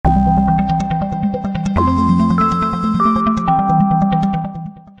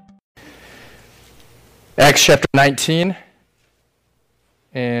Acts chapter 19,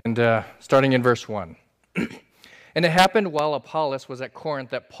 and starting in verse 1. And it happened while Apollos was at Corinth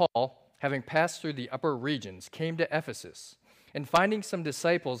that Paul, having passed through the upper regions, came to Ephesus. And finding some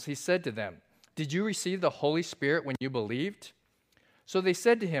disciples, he said to them, "Did you receive the Holy Spirit when you believed?" So they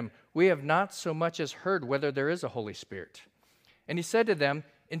said to him, "We have not so much as heard whether there is a Holy Spirit." And he said to them,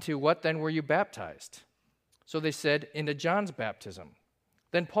 "Into what then were you baptized?" So they said, "Into John's baptism."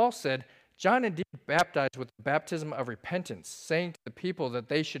 Then Paul said, "John indeed baptized with the baptism of repentance, saying to the people that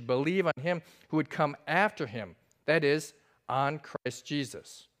they should believe on him who would come after him, that is, on Christ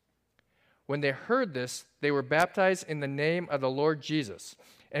Jesus." When they heard this, they were baptized in the name of the Lord Jesus.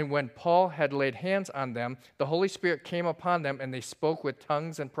 And when Paul had laid hands on them, the Holy Spirit came upon them, and they spoke with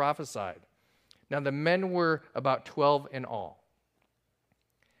tongues and prophesied. Now the men were about 12 in all.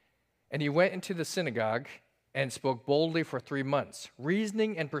 And he went into the synagogue and spoke boldly for 3 months,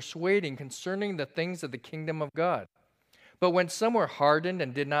 reasoning and persuading concerning the things of the kingdom of God. But when some were hardened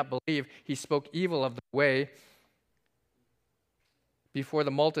and did not believe, he spoke evil of the way before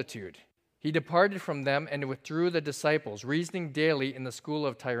the multitude. He departed from them and withdrew the disciples, reasoning daily in the school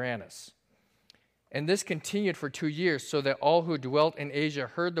of Tyrannus. And this continued for 2 years, so that all who dwelt in Asia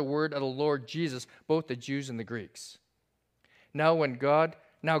heard the word of the Lord Jesus, both the Jews and the Greeks.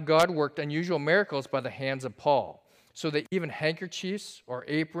 Now God worked unusual miracles by the hands of Paul, so that even handkerchiefs or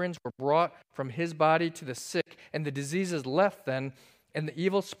aprons were brought from his body to the sick, and the diseases left them, and the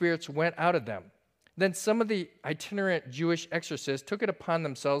evil spirits went out of them. Then some of the itinerant Jewish exorcists took it upon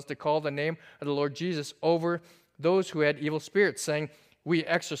themselves to call the name of the Lord Jesus over those who had evil spirits, saying, "We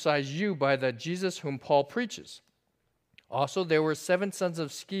exorcise you by the Jesus whom Paul preaches." Also there were 7 sons of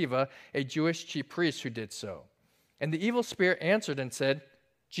Sceva, a Jewish chief priest, who did so. And the evil spirit answered and said,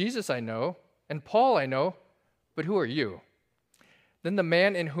 "Jesus I know, and Paul I know, but who are you?" Then the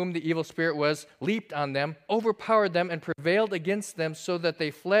man in whom the evil spirit was leaped on them, overpowered them, and prevailed against them, so that they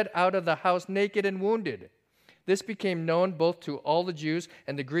fled out of the house naked and wounded. This became known both to all the Jews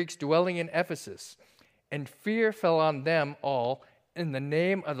and the Greeks dwelling in Ephesus. And fear fell on them all, and the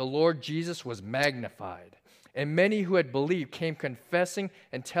name of the Lord Jesus was magnified. And many who had believed came confessing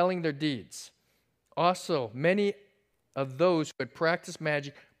and telling their deeds. Also, many of those who had practiced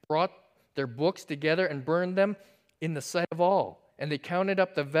magic brought their books together and burned them in the sight of all. And they counted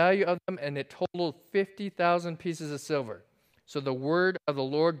up the value of them, and it totaled 50,000 pieces of silver. So the word of the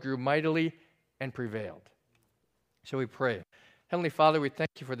Lord grew mightily and prevailed. Shall we pray? Heavenly Father, we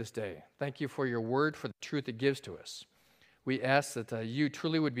thank you for this day. Thank you for your word, for the truth it gives to us. We ask that you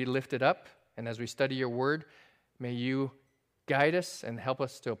truly would be lifted up, and as we study your word, may you guide us and help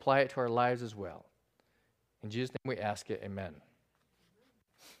us to apply it to our lives as well. In Jesus' name we ask it, amen.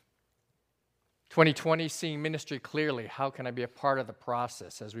 2020, seeing ministry clearly. How can I be a part of the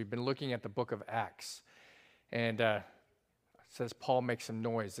process? As we've been looking at the book of Acts. And it says Paul makes some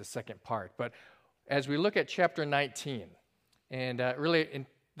noise, the second part. But as we look at chapter 19, and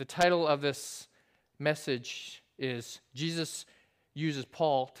the title of this message is Jesus uses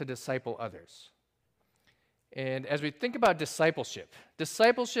Paul to disciple others. And as we think about discipleship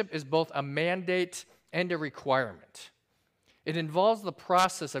is both a mandate and a requirement. It involves the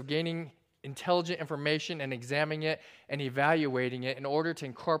process of gaining intelligent information and examining it and evaluating it in order to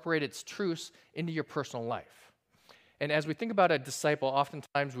incorporate its truths into your personal life. And as we think about a disciple,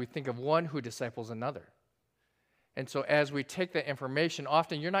 oftentimes we think of one who disciples another. And so as we take that information,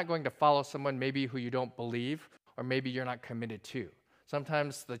 often you're not going to follow someone maybe who you don't believe or maybe you're not committed to.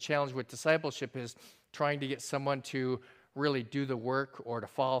 Sometimes the challenge with discipleship is trying to get someone to really do the work or to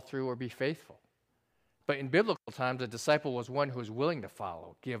follow through or be faithful. But in biblical times, a disciple was one who was willing to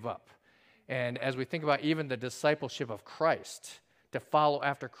follow, give up. And as we think about even the discipleship of Christ, to follow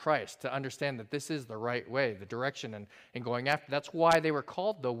after Christ, to understand that this is the right way, the direction and going after, that's why they were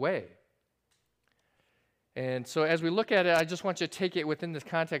called the way. And so as we look at it, I just want you to take it within this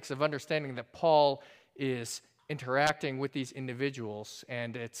context of understanding that Paul is interacting with these individuals,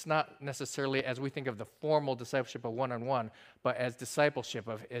 and it's not necessarily as we think of the formal discipleship of one-on-one, but as discipleship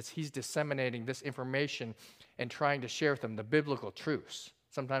as he's disseminating this information and trying to share with them the biblical truths,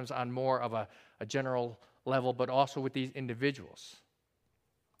 sometimes on more of a general level, but also with these individuals.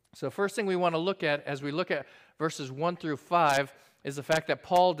 So first thing we want to look at as we look at verses 1 through 5 is the fact that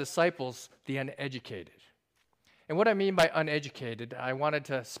Paul disciples the uneducated. And what I mean by uneducated, I wanted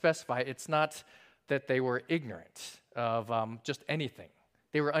to specify it's not that they were ignorant of just anything.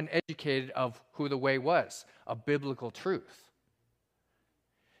 They were uneducated of who the way was, a biblical truth.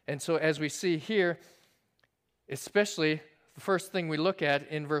 And so as we see here, especially the first thing we look at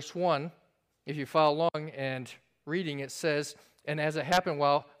in verse 1, if you follow along and reading, it says, And as it happened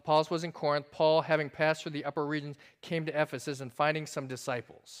while Apollos was in Corinth, Paul, having passed through the upper regions, came to Ephesus and finding some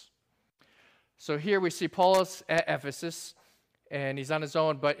disciples. So here we see Apollos at Ephesus, and he's on his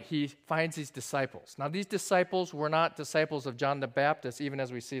own, but he finds these disciples. Now, these disciples were not disciples of John the Baptist, even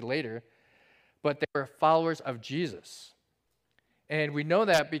as we see later, but they were followers of Jesus. And we know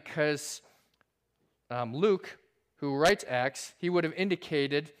that because Luke, who writes Acts, he would have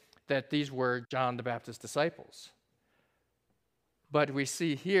indicated that these were John the Baptist's disciples. But we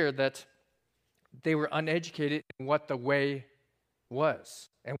see here that they were uneducated in what the way was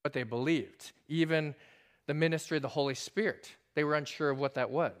and what they believed. Even the ministry of the Holy Spirit, they were unsure of what that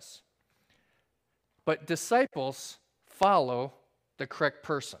was. But disciples follow the correct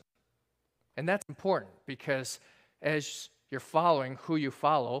person. And that's important because as you're following who you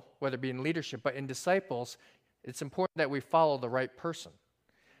follow, whether it be in leadership, but in disciples, it's important that we follow the right person.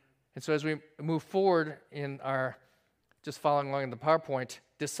 And so as we move forward in our, just following along in the PowerPoint,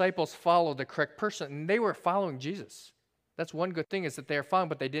 disciples follow the correct person, and they were following Jesus. That's one good thing is that they are following,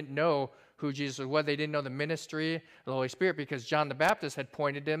 but they didn't know who Jesus was. They didn't know the ministry of the Holy Spirit because John the Baptist had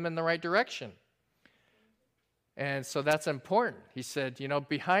pointed them in the right direction. And so that's important. He said,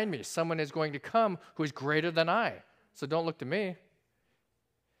 behind me, someone is going to come who is greater than I. So don't look to me.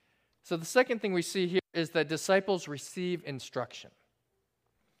 So the second thing we see here is that disciples receive instruction.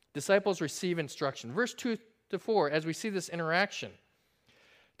 Disciples receive instruction. Verse 2-4, as we see this interaction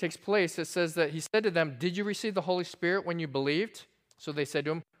takes place, it says that he said to them, "Did you receive the Holy Spirit when you believed?" So they said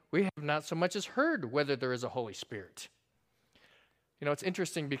to him, "We have not so much as heard whether there is a Holy Spirit." It's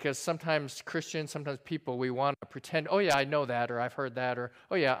interesting because sometimes Christians, sometimes people, we want to pretend, "Oh yeah, I know that," or "I've heard that," or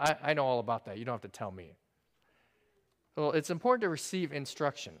 "Oh yeah, I know all about that. You don't have to tell me." Well, it's important to receive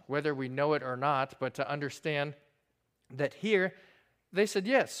instruction, whether we know it or not, but to understand that here, they said,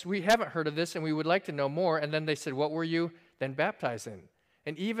 "Yes, we haven't heard of this, and we would like to know more." And then they said, "What were you then baptized in?"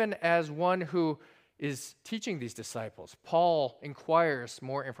 And even as one who is teaching these disciples, Paul inquires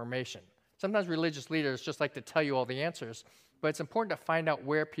more information. Sometimes religious leaders just like to tell you all the answers, but it's important to find out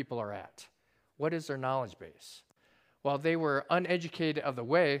where people are at. What is their knowledge base? While they were uneducated of the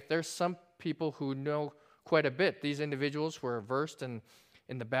way, there's some people who know quite a bit. These individuals were versed in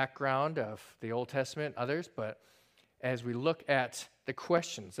the background of the Old Testament, others, but as we look at the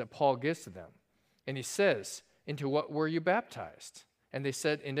questions that Paul gives to them, and he says, "Into what were you baptized?" And they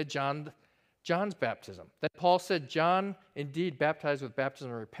said, "Into John's baptism." Then Paul said, "John indeed baptized with baptism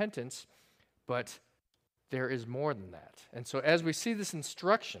of repentance, but there is more than that." And so as we see this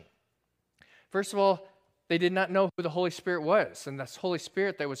instruction, first of all, they did not know who the Holy Spirit was. And this Holy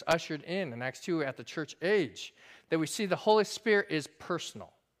Spirit that was ushered in Acts 2 at the church age, that we see the Holy Spirit is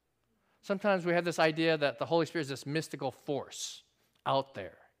personal. Sometimes we have this idea that the Holy Spirit is this mystical force out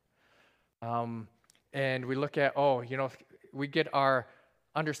there. And we look at, we get our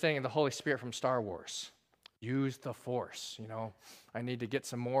understanding of the Holy Spirit from Star Wars. Use the force, I need to get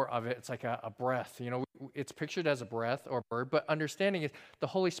some more of it. It's like a breath, it's pictured as a breath or bird, but understanding is the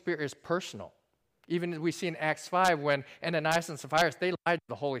Holy Spirit is personal. Even as we see in Acts 5 when Ananias and Sapphira, they lied to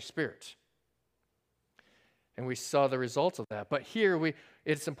the Holy Spirit. And we saw the results of that. But here,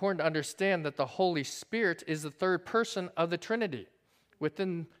 it's important to understand that the Holy Spirit is the third person of the Trinity.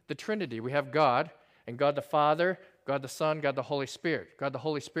 Within the Trinity, we have God, and God the Father, God the Son, God the Holy Spirit. God the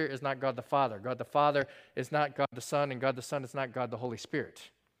Holy Spirit is not God the Father. God the Father is not God the Son, and God the Son is not God the Holy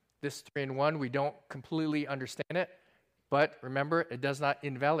Spirit. This three in one, we don't completely understand it, but remember, it does not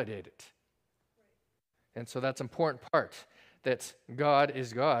invalidate it. And so that's an important part, that God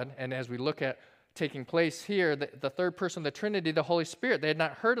is God. And as we look at taking place here, the third person of the Trinity, the Holy Spirit, they had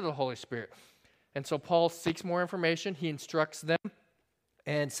not heard of the Holy Spirit. And so Paul seeks more information. He instructs them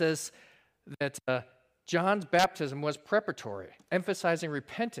and says that John's baptism was preparatory, emphasizing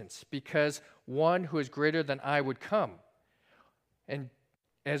repentance because one who is greater than I would come. And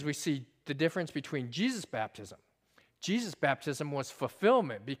as we see the difference between Jesus' baptism was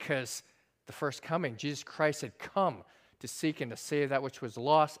fulfillment because the first coming, Jesus Christ had come to seek and to save that which was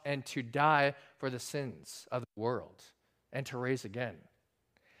lost and to die for the sins of the world and to raise again.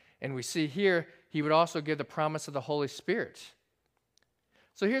 And we see here, he would also give the promise of the Holy Spirit.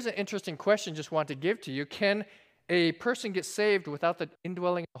 So here's an interesting question I just want to give to you. Can a person get saved without the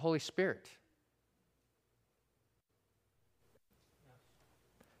indwelling of the Holy Spirit?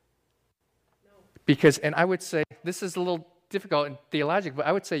 Because, and I would say, this is a little difficult and theological, but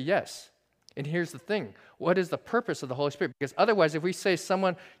I would say yes. And here's the thing. What is the purpose of the Holy Spirit? Because otherwise, if we say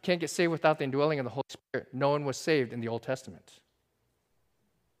someone can't get saved without the indwelling of the Holy Spirit, no one was saved in the Old Testament.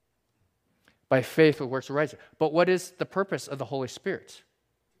 By faith with works of righteousness. But what is the purpose of the Holy Spirit?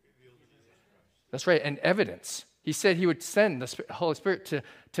 That's right, and evidence. He said he would send the Holy Spirit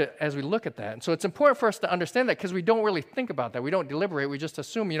to as we look at that. And so it's important for us to understand that because we don't really think about that. We don't deliberate. We just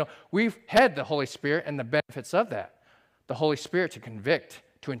assume, we've had the Holy Spirit and the benefits of that. The Holy Spirit to convict,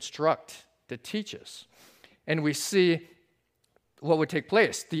 to instruct, to teach us. And we see what would take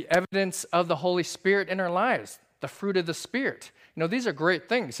place, the evidence of the Holy Spirit in our lives, the fruit of the Spirit. These are great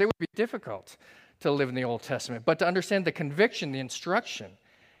things. It would be difficult to live in the Old Testament, but to understand the conviction, the instruction.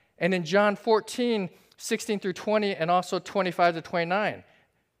 And in John 14, 16 through 20, and also 25 to 29,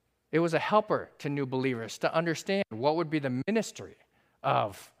 it was a helper to new believers to understand what would be the ministry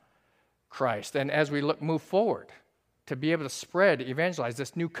of Christ. And as we move forward, to be able to spread, evangelize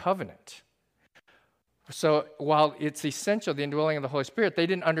this new covenant. So while it's essential, the indwelling of the Holy Spirit, they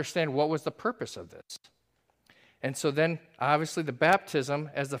didn't understand what was the purpose of this. And so then, obviously, the baptism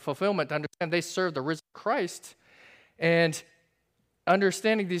as the fulfillment, to understand they served the risen Christ, and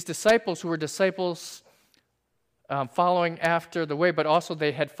understanding these disciples who were disciples following after the way, but also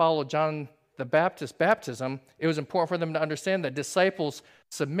they had followed John the Baptist's baptism, it was important for them to understand that disciples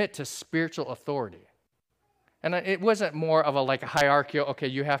submit to spiritual authority. And it wasn't more of a hierarchical, okay,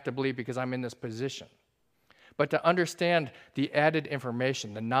 you have to believe because I'm in this position. But to understand the added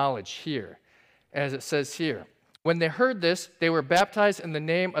information, the knowledge here, as it says here. When they heard this, they were baptized in the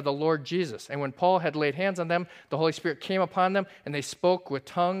name of the Lord Jesus. And when Paul had laid hands on them, the Holy Spirit came upon them, and they spoke with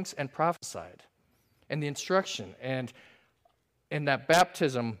tongues and prophesied. And the instruction, and in that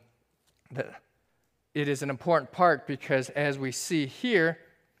baptism, it is an important part because as we see here,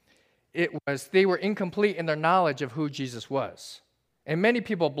 they were incomplete in their knowledge of who Jesus was. And many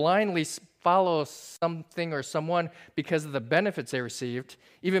people blindly follow something or someone because of the benefits they received.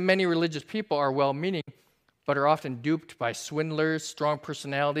 Even many religious people are well-meaning, but are often duped by swindlers, strong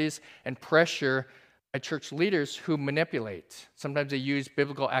personalities, and pressure by church leaders who manipulate. Sometimes they use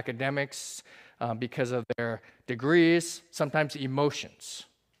biblical academics because of their degrees, sometimes emotions.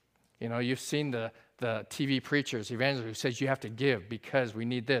 You've seen the TV preachers, evangelists who says you have to give because we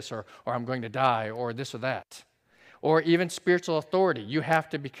need this, or I'm going to die, or this or that. Or even spiritual authority. You have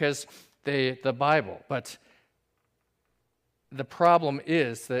to because the Bible. But the problem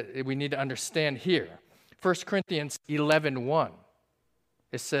is that we need to understand here. 1 Corinthians 11:1.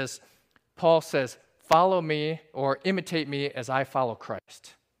 It says, Paul says, follow me or imitate me as I follow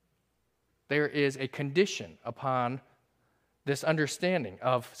Christ. There is a condition upon this understanding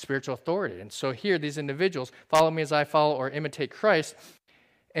of spiritual authority. And so here, these individuals, follow me as I follow or imitate Christ.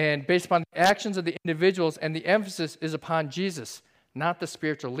 And based upon the actions of the individuals, and the emphasis is upon Jesus, not the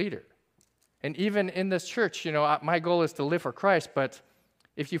spiritual leader. And even in this church, my goal is to live for Christ, but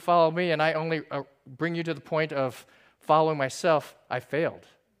if you follow me and I only bring you to the point of following myself, I failed.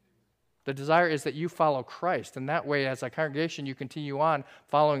 The desire is that you follow Christ, and that way, as a congregation, you continue on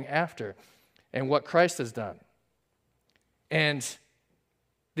following after and what Christ has done. And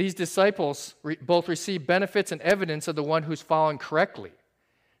these disciples both receive benefits and evidence of the one who's following correctly.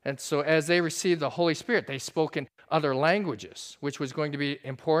 And so as they received the Holy Spirit, they spoke in other languages, which was going to be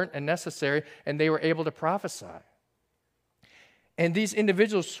important and necessary, and they were able to prophesy. And these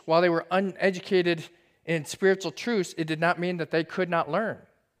individuals, while they were uneducated in spiritual truths, it did not mean that they could not learn,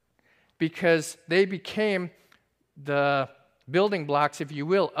 because they became the building blocks, if you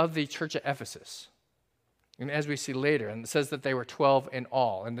will, of the church of Ephesus. And as we see later, and it says that they were 12 in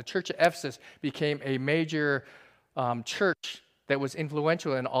all. And the church of Ephesus became a major church that was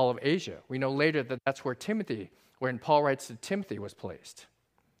influential in all of Asia. We know later that that's where when Paul writes to Timothy, was placed.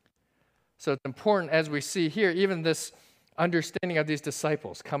 So it's important, as we see here, even this understanding of these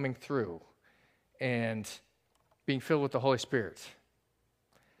disciples coming through and being filled with the Holy Spirit.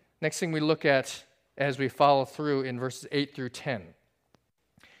 Next thing we look at as we follow through in verses 8 through 10,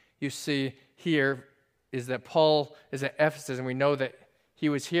 you see here is that Paul is at Ephesus, and we know that he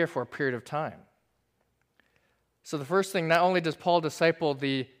was here for a period of time. So the first thing, not only does Paul disciple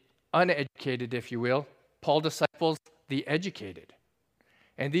the uneducated, if you will, Paul disciples the educated.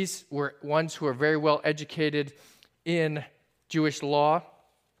 And these were ones who were very well educated in Jewish law,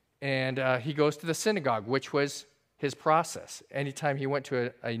 and he goes to the synagogue, which was his process anytime he went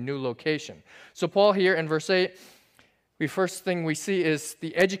to a new location. So Paul here in verse 8, the first thing we see is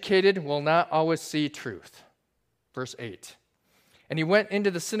the educated will not always see truth. Verse 8. And he went into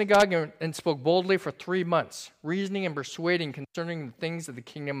the synagogue and spoke boldly for 3 months, reasoning and persuading concerning the things of the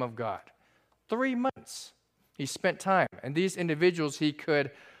kingdom of God. 3 months. He spent time. And these individuals, he could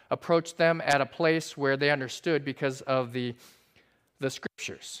approach them at a place where they understood because of the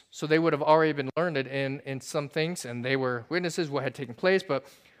scriptures. So they would have already been learned in some things, and they were witnesses of what had taken place, but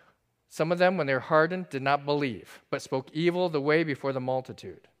some of them, when they were hardened, did not believe, but spoke evil the way before the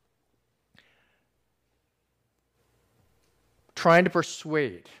multitude. trying to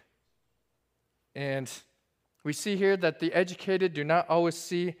persuade. And we see here that the educated do not always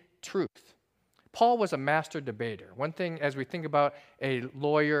see truth. Paul was a master debater. One thing, as we think about a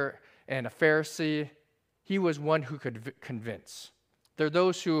lawyer and a Pharisee, he was one who could convince. There are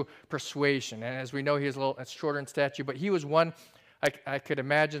those who persuasion, and as we know, he is a little shorter in stature, but he was one, I could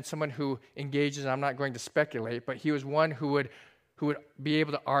imagine someone who engages, I'm not going to speculate, but he was one who would be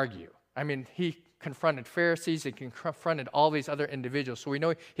able to argue. I mean, he confronted Pharisees, he confronted all these other individuals, so we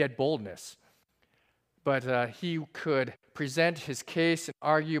know he had boldness. But he could present his case and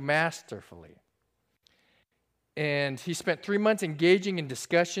argue masterfully. And he spent 3 months engaging in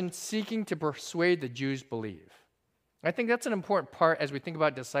discussion, seeking to persuade the Jews believe. I think that's an important part as we think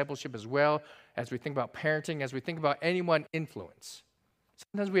about discipleship as well, as we think about parenting, as we think about anyone influence.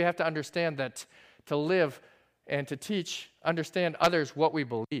 Sometimes we have to understand that to live and to teach, understand others what we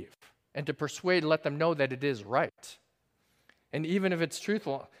believe, and to persuade, let them know that it is right. And even if it's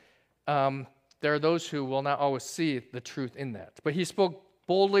truthful, there are those who will not always see the truth in that. But he spoke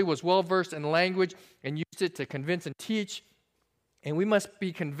boldly, was well-versed in language, and used it to convince and teach. And we must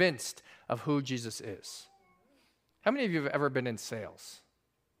be convinced of who Jesus is. How many of you have ever been in sales?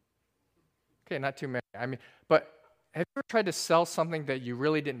 Okay, not too many. But have you ever tried to sell something that you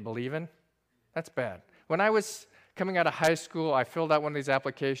really didn't believe in? That's bad. When I was coming out of high school, I filled out one of these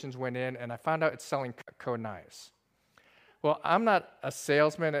applications, went in, and I found out it's selling Cutco knives. Well, I'm not a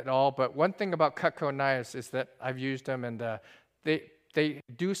salesman at all, but one thing about Cutco knives is that I've used them, and they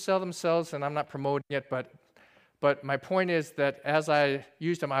do sell themselves, and I'm not promoting it, but my point is that as I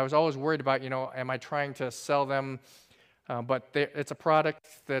used them, I was always worried about, am I trying to sell them? But it's a product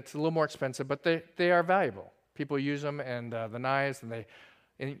that's a little more expensive, but they are valuable. People use them, and the knives, and they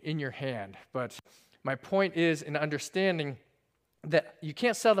in your hand. But my point is in understanding that you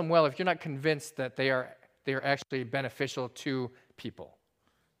can't sell them well if you're not convinced that they are actually beneficial to people.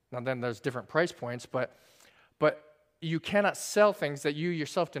 Now then there's different price points, but you cannot sell things that you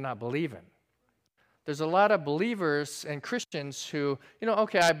yourself do not believe in. There's a lot of believers and Christians who,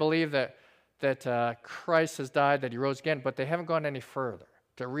 okay, I believe that Christ has died, that he rose again, but they haven't gone any further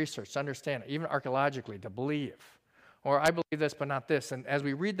to research, to understand, even archaeologically, to believe. Or I believe this, but not this. And as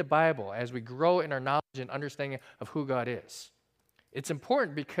we read the Bible, as we grow in our knowledge and understanding of who God is, it's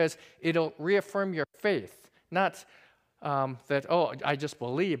important because it'll reaffirm your faith. Not that, I just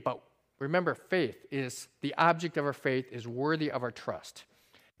believe, but remember, faith is, the object of our faith is worthy of our trust.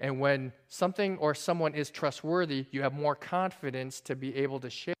 And when something or someone is trustworthy, you have more confidence to be able to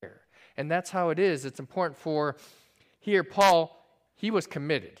share. And that's how it is. It's important for, here, Paul, he was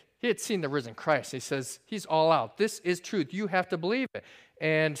committed. He had seen the risen Christ. He says, he's all out. This is truth. You have to believe it.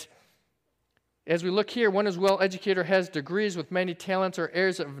 And as we look here, one is well-educated, has degrees with many talents or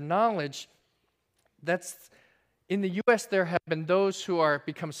areas of knowledge. That's, in the U.S., there have been those who are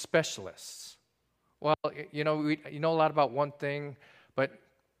become specialists. Well, we know a lot about one thing, but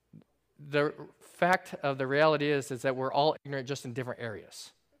the fact of the reality is that we're all ignorant just in different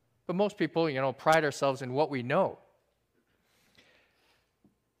areas. But most people, pride ourselves in what we know.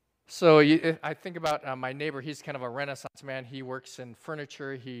 So I think about my neighbor. He's kind of a Renaissance man. He works in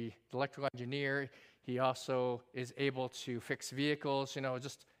furniture. He's an electrical engineer. He also is able to fix vehicles.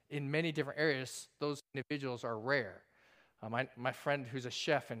 Just in many different areas, those individuals are rare. My friend who's a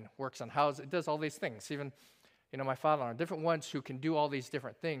chef and works on houses, does all these things. Even, my father-in-law, different ones who can do all these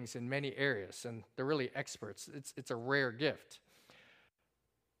different things in many areas, and they're really experts. It's a rare gift.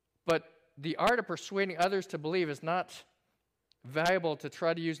 But the art of persuading others to believe is not valuable to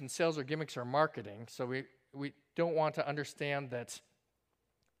try to use in sales or gimmicks or marketing. So we don't want to understand that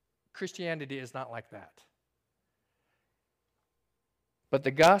Christianity is not like that. But the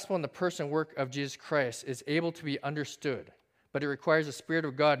gospel and the person and work of Jesus Christ is able to be understood, but it requires the Spirit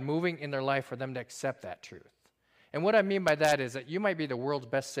of God moving in their life for them to accept that truth. And what I mean by that is that you might be the world's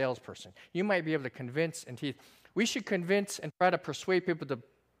best salesperson. You might be able to convince and teach. We should convince and try to persuade people to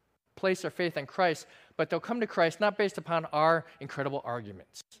place their faith in Christ, but they'll come to Christ not based upon our incredible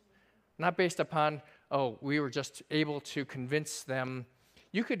arguments, not based upon, we were just able to convince them.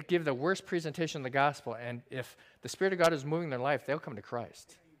 You could give the worst presentation of the gospel, and if the Spirit of God is moving their life, they'll come to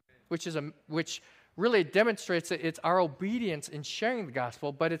Christ, which really demonstrates that it's our obedience in sharing the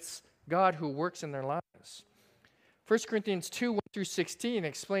gospel, but it's God who works in their lives. 1 Corinthians 2, 1 through 16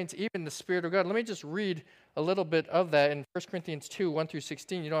 explains even the Spirit of God. Let me just read a little bit of that in 1 Corinthians 2, 1 through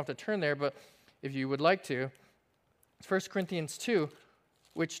 16. You don't have to turn there, but if you would like to. It's 1 Corinthians 2,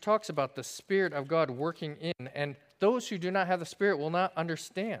 which talks about the Spirit of God working in, and those who do not have the Spirit will not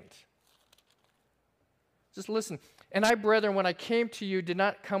understand. Just listen. And I, brethren, when I came to you, did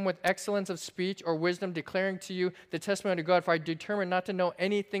not come with excellence of speech or wisdom, declaring to you the testimony of God, for I determined not to know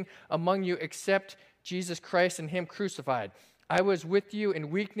anything among you except Jesus Christ and him crucified. I was with you in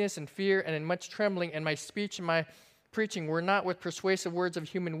weakness and fear and in much trembling, and my speech and my preaching were not with persuasive words of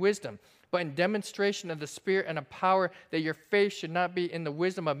human wisdom, but in demonstration of the Spirit and of power, that your faith should not be in the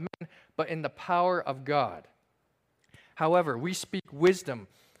wisdom of men, but in the power of God. However, we speak wisdom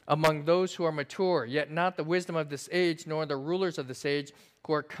among those who are mature, yet not the wisdom of this age, nor the rulers of this age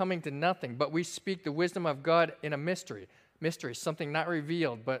who are coming to nothing, but we speak the wisdom of God in a mystery, something not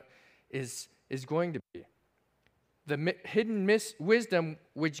revealed, but is going to be. The hidden wisdom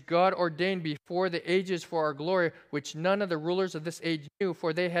which God ordained before the ages for our glory, which none of the rulers of this age knew,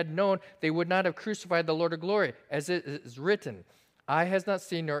 for they had known they would not have crucified the Lord of glory, as it is written, eye has not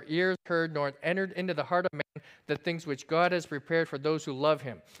seen, nor ears heard, nor entered into the heart of man the things which God has prepared for those who love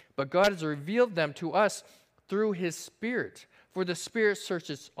him. But God has revealed them to us through his Spirit. For the Spirit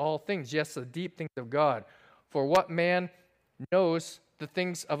searches all things, yes, the deep things of God. For what man knows the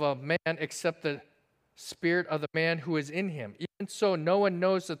things of a man except the Spirit of the man who is in him? Even so, no one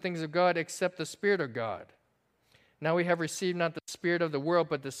knows the things of God except the Spirit of God. Now we have received not the spirit of the world,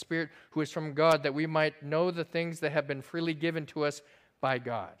 but the Spirit who is from God, that we might know the things that have been freely given to us by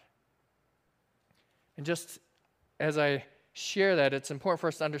God. And just as I share that, it's important for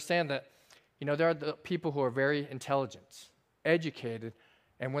us to understand that, there are the people who are very intelligent, educated,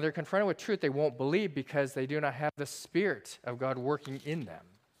 and when they're confronted with truth, they won't believe because they do not have the Spirit of God working in them.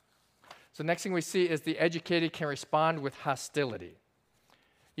 So next thing we see is the educated can respond with hostility.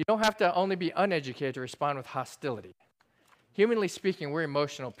 You don't have to only be uneducated to respond with hostility. Humanly speaking, we're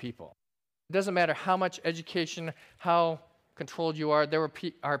emotional people. It doesn't matter how much education, how controlled you are, there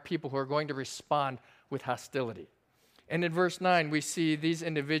are people who are going to respond with hostility. And in verse 9, we see these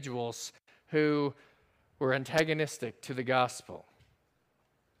individuals who were antagonistic to the gospel.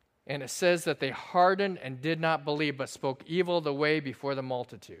 And it says that they hardened and did not believe, but spoke evil the way before the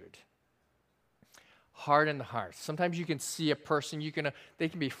multitude. Harden the heart. Sometimes you can see a person, they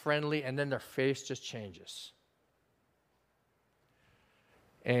can be friendly, and then their face just changes.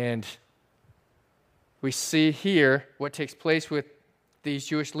 And we see here what takes place with these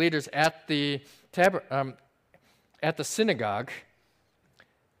Jewish leaders at the synagogue.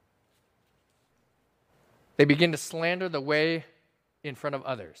 They begin to slander the way in front of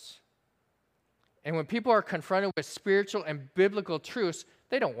others. And when people are confronted with spiritual and biblical truths,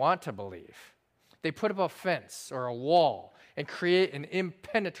 they don't want to believe. They put up a fence or a wall and create an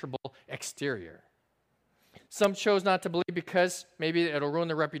impenetrable exterior. Some chose not to believe because maybe it'll ruin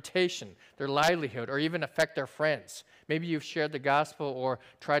their reputation, their livelihood, or even affect their friends. Maybe you've shared the gospel or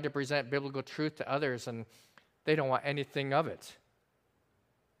tried to present biblical truth to others, and they don't want anything of it.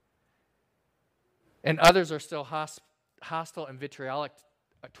 And others are still hostile and vitriolic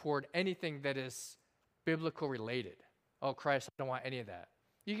toward anything that is biblical related. Oh, Christ, I don't want any of that.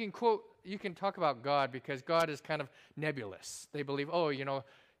 You can talk about God because God is kind of nebulous. They believe,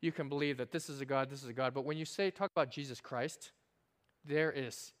 you can believe that this is a God, but when you talk about Jesus Christ, there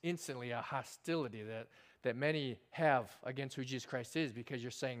is instantly a hostility that many have against who Jesus Christ is because you're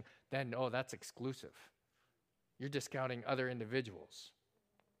saying, then, that's exclusive. You're discounting other individuals.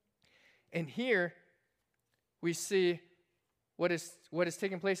 And here we see what is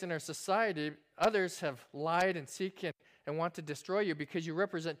taking place in our society. Others have lied and seek and want to destroy you because you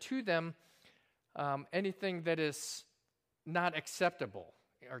represent to them anything that is not acceptable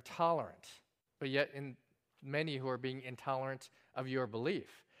or tolerant, but yet in many who are being intolerant of your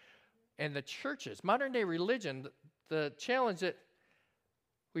belief. And the churches, modern day religion, the challenge that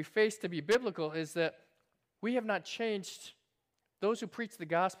we face to be biblical is that we have not changed. Those who preach the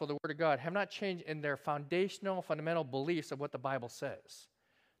gospel, the word of God, have not changed in their fundamental beliefs of what the Bible says.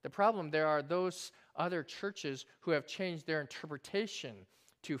 The problem, there are those other churches who have changed their interpretation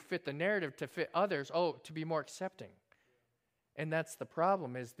to fit the narrative, to fit others, to be more accepting. And that's the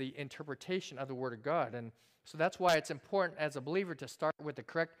problem, is the interpretation of the Word of God. And so that's why it's important as a believer to start with the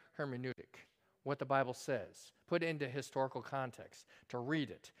correct hermeneutic, what the Bible says, put it into historical context, to read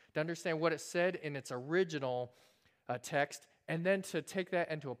it, to understand what it said in its original text, and then to take that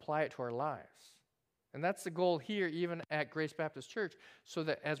and to apply it to our lives. And that's the goal here, even at Grace Baptist Church, so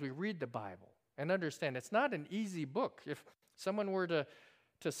that as we read the Bible and understand, it's not an easy book. If someone were to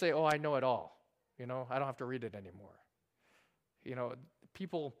say, I know it all, I don't have to read it anymore.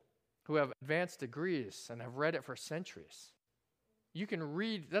 People who have advanced degrees and have read it for centuries, you can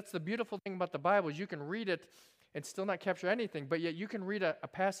read, that's the beautiful thing about the Bible, is you can read it and still not capture anything, but yet you can read a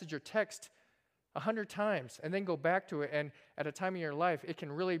passage or text 100 times and then go back to it, and at a time in your life, it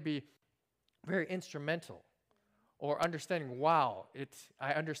can really be very instrumental. or understanding, wow,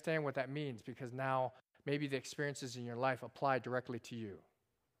 I understand what that means because now maybe the experiences in your life apply directly to you.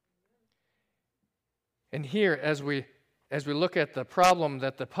 And here, as we look at the problem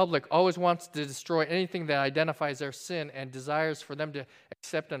that the public always wants to destroy anything that identifies their sin and desires for them to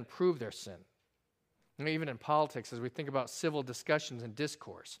accept and prove their sin. And even in politics, as we think about civil discussions and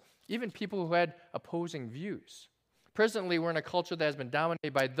discourse, even people who had opposing views. Presently, we're in a culture that has been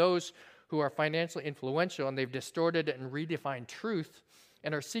dominated by those who are financially influential, and they've distorted and redefined truth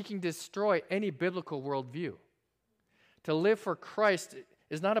and are seeking to destroy any biblical worldview. To live for Christ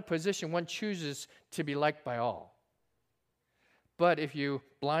is not a position one chooses to be liked by all. But if you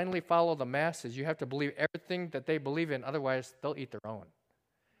blindly follow the masses, you have to believe everything that they believe in, otherwise they'll eat their own.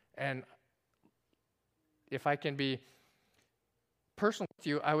 And if I can be personal with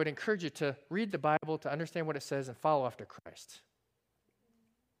you, I would encourage you to read the Bible, to understand what it says, and follow after Christ.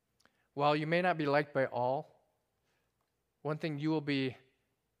 While you may not be liked by all, one thing it'll be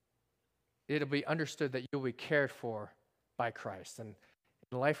understood that you'll be cared for by Christ. And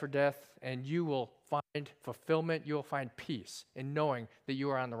in life or death, and you will find fulfillment, you will find peace in knowing that you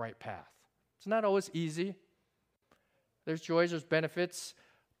are on the right path. It's not always easy. There's joys, there's benefits,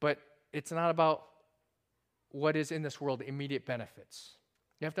 but it's not about what is in this world, immediate benefits.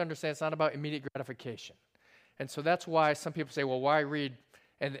 You have to understand it's not about immediate gratification. And so that's why some people say, well, why read?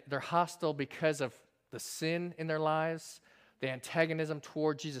 And they're hostile because of the sin in their lives, the antagonism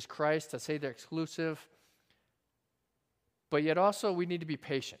toward Jesus Christ, to say they're exclusive. But yet also we need to be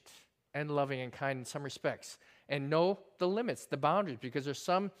patient and loving and kind in some respects and know the limits, the boundaries, because there's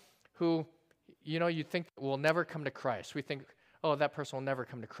some who, you think will never come to Christ. We think, oh, that person will never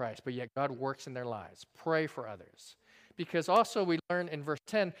come to Christ, but yet God works in their lives. Pray for others. Because also we learn in verse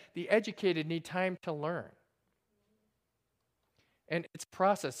 10, the educated need time to learn. And it's a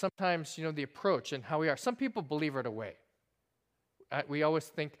process. Sometimes, the approach and how we are. Some people believe right away. We always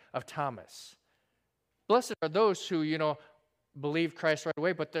think of Thomas. Blessed are those who, believed Christ right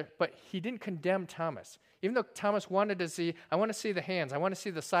away, but he didn't condemn Thomas. Even though Thomas wanted to see, I want to see the hands, I want to see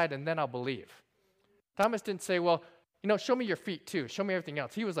the side, and then I'll believe. Thomas didn't say, well, show me your feet too. Show me everything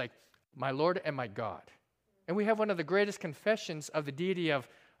else. He was like, my Lord and my God. And we have one of the greatest confessions of the deity of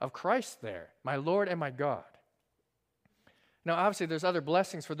Christ there. My Lord and my God. Now, obviously, there's other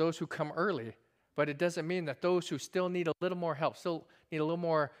blessings for those who come early, but it doesn't mean that those who still need a little more help, still need a little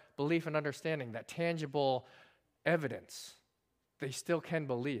more belief and understanding, that tangible evidence, they still can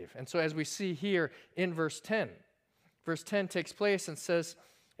believe. And so as we see here in verse 10 takes place and says,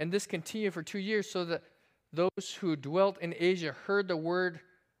 and this continued for 2 years so that those who dwelt in Asia heard the word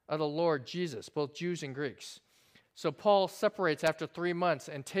of the Lord Jesus, both Jews and Greeks. So Paul separates after 3 months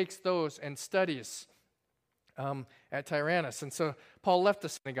and takes those and studies at Tyrannus. And so Paul left the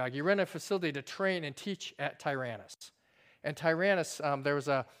synagogue. He rented a facility to train and teach at Tyrannus. And Tyrannus, there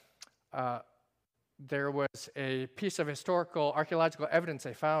was a piece of historical archaeological evidence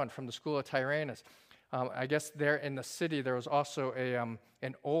they found from the school of Tyrannus. I guess there in the city there was also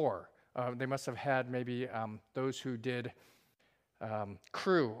an oar. They must have had maybe those who did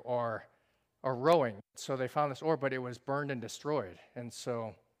crew or rowing. So they found this oar, but it was burned and destroyed. And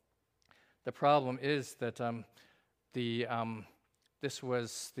so the problem is that this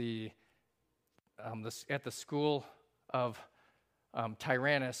was at the school of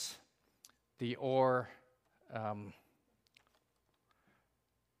Tyrannus. The oar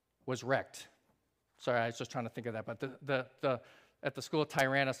was wrecked. Sorry, I was just trying to think of that. But at the school of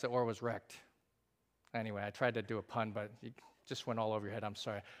Tyrannus, the oar was wrecked. Anyway, I tried to do a pun, but it just went all over your head. I'm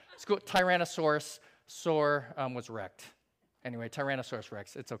sorry. Tyrannosaurus was wrecked. Anyway, Tyrannosaurus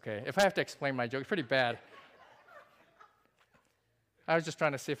Rex. It's okay. If I have to explain my joke, it's pretty bad. I was just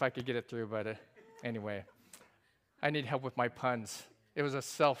trying to see if I could get it through, but anyway, I need help with my puns. It was a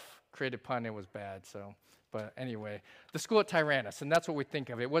self-created pun. It was bad, so. But anyway, the school at Tyrannus, and that's what we think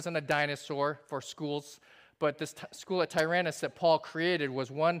of. It wasn't a dinosaur for schools, but this school at Tyrannus that Paul created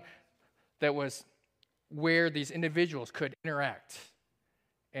was one that was where these individuals could interact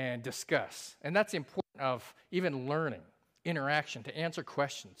and discuss. And that's the importance of even learning, interaction, to answer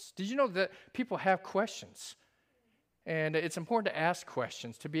questions. Did you know that people have questions? And it's important to ask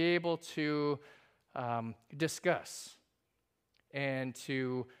questions, to be able to discuss and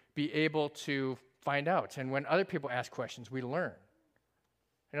to be able to find out. And when other people ask questions, we learn.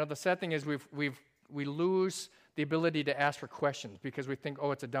 The sad thing is we lose the ability to ask for questions because we think,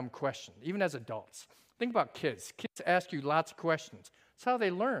 oh, it's a dumb question, even as adults. Think about kids. Kids ask you lots of questions. That's how they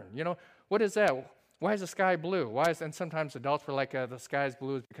learn. What is that? Why is the sky blue? And sometimes adults were like, the sky is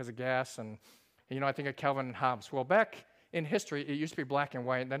blue because of gas. And, I think of Calvin and Hobbes. Well, back in history, it used to be black and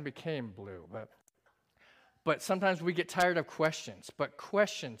white and then became blue. But sometimes we get tired of questions. But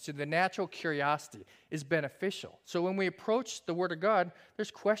questions, to the natural curiosity, is beneficial. So when we approach the Word of God,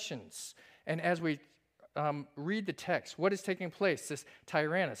 there's questions. And as we read the text, what is taking place? This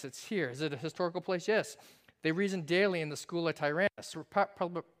Tyrannus, it's here. Is it a historical place? Yes. They reasoned daily in the school of Tyrannus.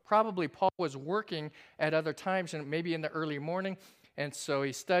 Probably Paul was working at other times, and maybe in the early morning. And so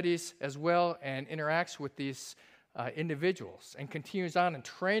he studies as well and interacts with these individuals and continues on in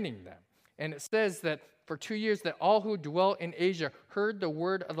training them. And it says that for 2 years that all who dwelt in Asia heard the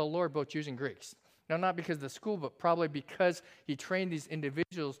word of the Lord, both Jews and Greeks. Now, not because of the school, but probably because he trained these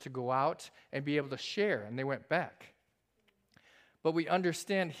individuals to go out and be able to share, and they went back. But we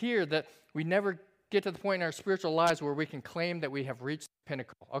understand here that we never get to the point in our spiritual lives where we can claim that we have reached the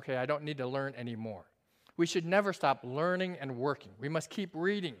pinnacle. Okay, I don't need to learn anymore. We should never stop learning and working. We must keep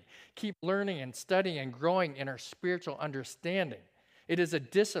reading, keep learning and studying and growing in our spiritual understanding. It is a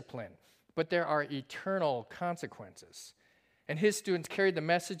discipline, but there are eternal consequences. And his students carried the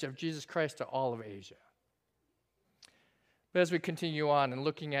message of Jesus Christ to all of Asia. But as we continue on and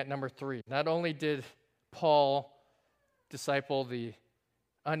looking at number 3, not only did Paul disciple the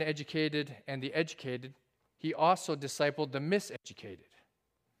uneducated and the educated, he also discipled the miseducated.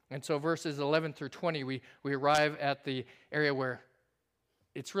 And so verses 11 through 20, we arrive at the area where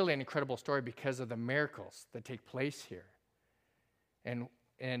it's really an incredible story because of the miracles that take place here. And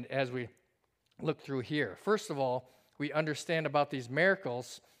as we look through here, first of all, we understand about these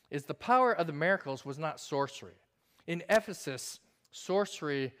miracles is the power of the miracles was not sorcery. In Ephesus,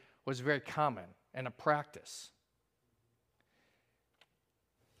 sorcery was very common and a practice.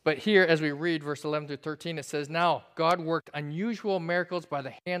 But here, as we read verse 11 through 13, it says, "Now God worked unusual miracles by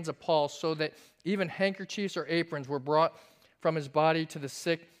the hands of Paul, so that even handkerchiefs or aprons were brought from his body to the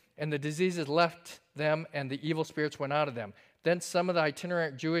sick, and the diseases left them, and the evil spirits went out of them. Then some of the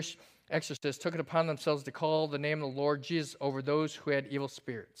itinerant Jewish exorcists took it upon themselves to call the name of the Lord Jesus over those who had evil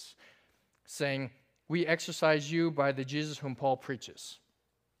spirits, saying, 'We exorcise you by the Jesus whom Paul preaches.'"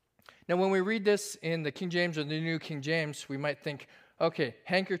 Now, when we read this in the King James or the New King James, we might think, okay,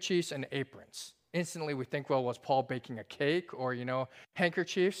 handkerchiefs and aprons. Instantly we think, well, was Paul baking a cake? Or,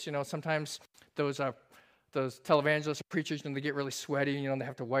 handkerchiefs, sometimes those televangelists or preachers, they get really sweaty, they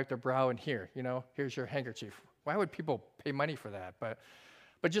have to wipe their brow, and here's your handkerchief. Why would people pay money for that?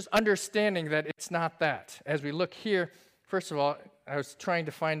 But just understanding that it's not that. As we look here, first of all, I was trying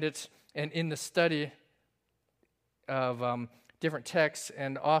to find it, and in the study of different texts,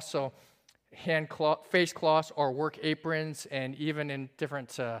 and also face cloths or work aprons, and even in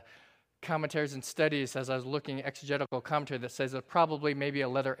different commentaries and studies, as I was looking at exegetical commentary, that says it's probably maybe a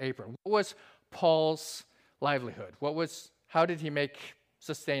leather apron. What was Paul's livelihood? How did he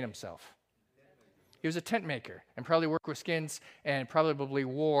sustain himself? He was a tent maker and probably worked with skins and probably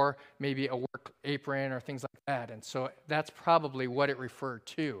wore maybe a work apron or things like that. And so that's probably what it referred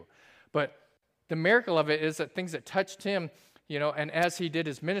to. But the miracle of it is that things that touched him, and as he did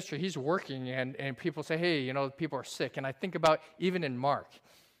his ministry, he's working, and people say, hey, people are sick. And I think about even in Mark,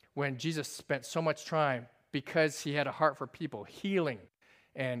 when Jesus spent so much time, because he had a heart for people, healing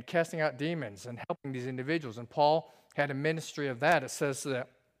and casting out demons and helping these individuals. And Paul had a ministry of that. It says that,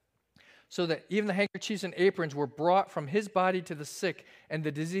 so that even the handkerchiefs and aprons were brought from his body to the sick, and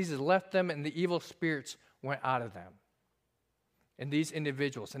the diseases left them, and the evil spirits went out of them. And these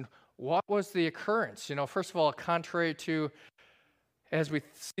individuals. And what was the occurrence? First of all, contrary to, as we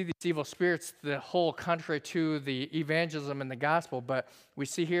see these evil spirits, the whole contrary to the evangelism and the gospel, but we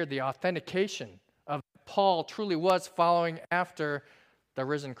see here the authentication of Paul truly was following after the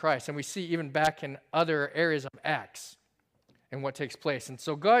risen Christ. And we see even back in other areas of Acts and what takes place. And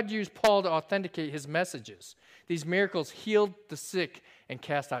so God used Paul to authenticate his messages. These miracles healed the sick and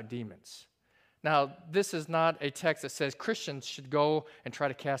cast out demons. Now, this is not a text that says Christians should go and try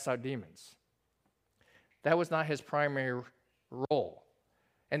to cast out demons. That was not his primary role.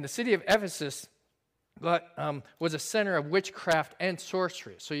 And the city of Ephesus was a center of witchcraft and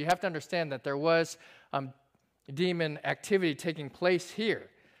sorcery. So you have to understand that there was demon activity taking place here.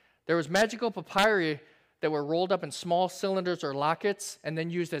 There was magical papyri that were rolled up in small cylinders or lockets and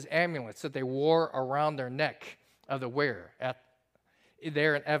then used as amulets that they wore around their neck of the wearer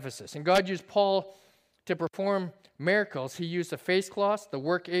there in Ephesus. And God used Paul to perform miracles. He used the face cloths, the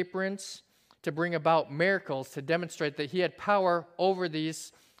work aprons, to bring about miracles to demonstrate that he had power over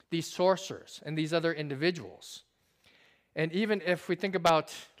these sorcerers and these other individuals. And even if we think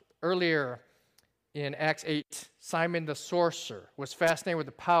about earlier in Acts 8, Simon the sorcerer was fascinated with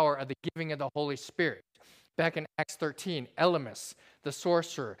the power of the giving of the Holy Spirit. Back in Acts 13, Elymas, the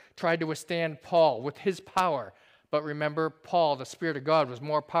sorcerer, tried to withstand Paul with his power, But remember, Paul, the Spirit of God, was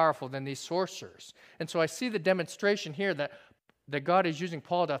more powerful than these sorcerers. And so I see the demonstration here that God is using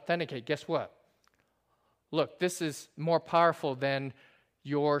Paul to authenticate. Guess what? Look, this is more powerful than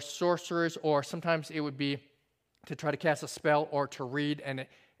your sorcerers, or sometimes it would be to try to cast a spell or to read an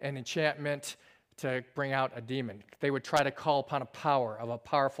enchantment to bring out a demon. They would try to call upon a power of a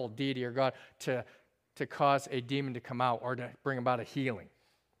powerful deity or God to cause a demon to come out or to bring about a healing.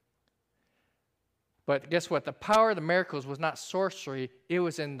 But guess what? The power of the miracles was not sorcery. It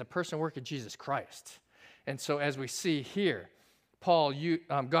was in the person and work of Jesus Christ. And so as we see here,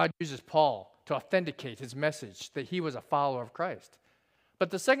 God uses Paul to authenticate his message that he was a follower of Christ.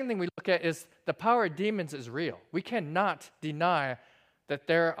 But the second thing we look at is the power of demons is real. We cannot deny that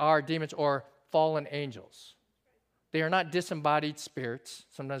there are demons or fallen angels. They are not disembodied spirits.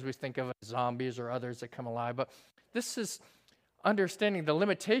 Sometimes we think of zombies or others that come alive. But this is understanding the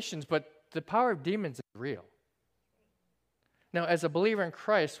limitations, but the power of demons is real. Now, as a believer in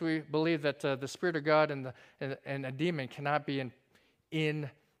Christ, we believe that the Spirit of God and a demon cannot be in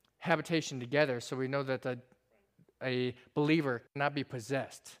habitation together. So we know that a believer cannot be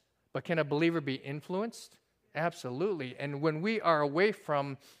possessed. But can a believer be influenced? Absolutely. And when we are away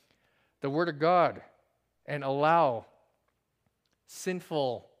from the Word of God and allow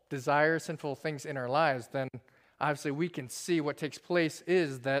sinful desires, sinful things in our lives, then obviously we can see what takes place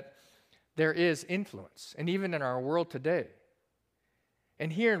is that there is influence, and even in our world today.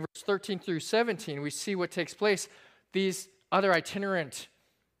 And here in verse 13 through 17, we see what takes place. These other itinerant,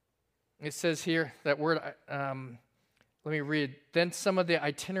 it says here, that word, let me read. Then some of the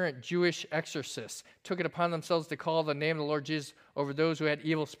itinerant Jewish exorcists took it upon themselves to call the name of the Lord Jesus over those who had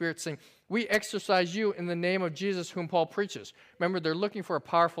evil spirits, saying, "We exorcise you in the name of Jesus whom Paul preaches." Remember, they're looking for a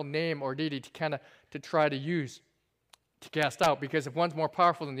powerful name or deity to try to use to cast out, because if one's more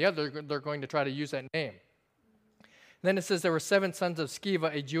powerful than the other, they're going to try to use that name. And then it says there were 7 sons of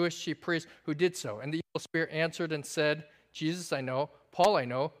Sceva, a Jewish chief priest, who did so. And the evil spirit answered and said, "Jesus I know, Paul I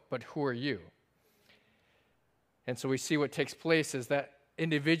know, but who are you?" And so we see what takes place is that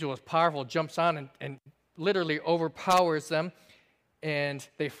individual is powerful, jumps on and literally overpowers them, and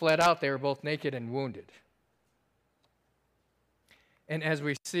they fled out. They were both naked and wounded. And as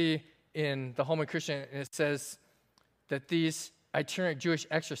we see in the Holman Christian, it says that these itinerant Jewish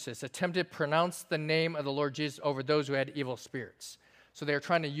exorcists attempted to pronounce the name of the Lord Jesus over those who had evil spirits. So they were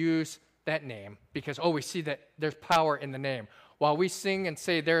trying to use that name because, we see that there's power in the name. While we sing and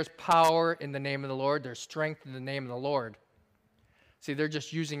say there's power in the name of the Lord, there's strength in the name of the Lord, see, they're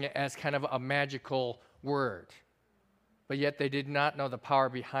just using it as kind of a magical word. But yet they did not know the power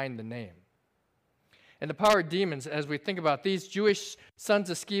behind the name. And the power of demons, as we think about these Jewish sons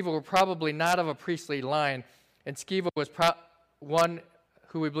of Sceva, were probably not of a priestly line. And Sceva was one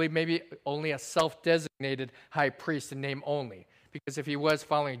who we believe maybe only a self-designated high priest in name only. Because if he was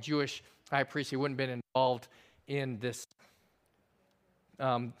following a Jewish high priest, he wouldn't have been involved in this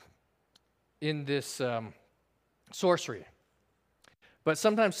sorcery. But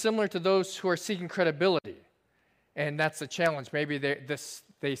sometimes similar to those who are seeking credibility. And that's the challenge. Maybe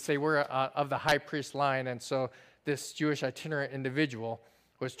they say we're of the high priest line, and so this Jewish itinerant individual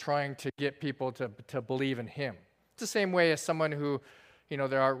was trying to get people to believe in him. It's the same way as someone who,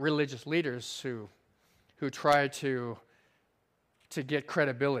 there are religious leaders who try to get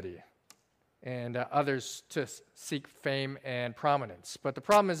credibility, and others to seek fame and prominence. But the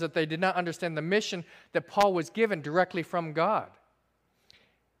problem is that they did not understand the mission that Paul was given directly from God.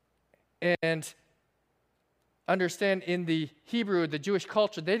 And understand in the Hebrew, the Jewish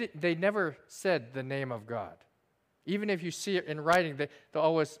culture, they never said the name of God. Even if you see it in writing, they'll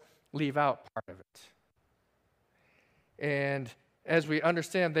always leave out part of it. And as we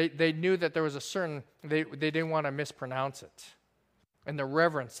understand, they knew that there was they didn't want to mispronounce it, and the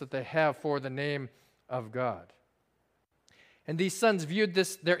reverence that they have for the name of God. And these sons viewed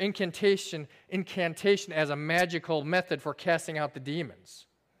their incantation as a magical method for casting out the demons.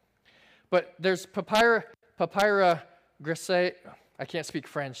 But there's papyra grecque, I can't speak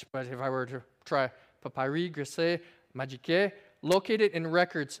French, but if I were to try papyri grecque magique, located in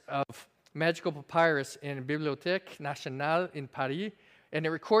records of magical papyrus in Bibliothèque Nationale in Paris, and it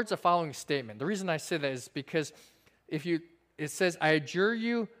records the following statement. The reason I say that is because it says, "I adjure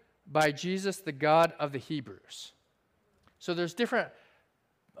you by Jesus, the God of the Hebrews." So there's different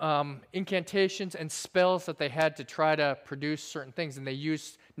incantations and spells that they had to try to produce certain things, and they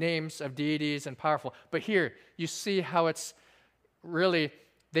used names of deities and powerful. But here, you see how it's really,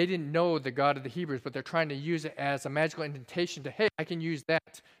 they didn't know the God of the Hebrews, but they're trying to use it as a magical incantation to, hey, I can use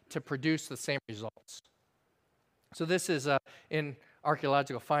that to produce the same results. So this is in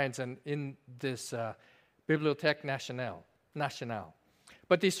archaeological finds, and in this Bibliothèque Nationale.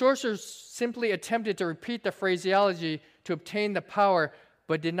 But the sorcerers simply attempted to repeat the phraseology to obtain the power,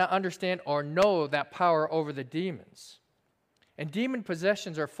 but did not understand or know that power over the demons. And demon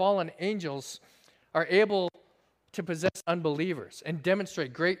possessions or fallen angels are able to possess unbelievers and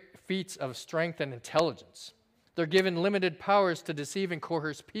demonstrate great feats of strength and intelligence. They're given limited powers to deceive and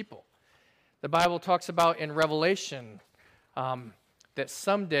coerce people. The Bible talks about in Revelation that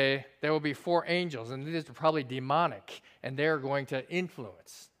someday there will be 4 angels, and these are probably demonic, and they're going to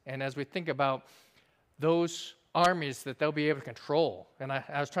influence. And as we think about those armies that they'll be able to control, and I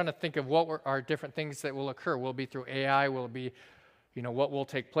was trying to think of what are different things that will occur. Will it be through AI? Will it be, what will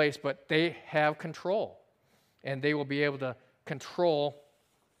take place? But they have control, and they will be able to control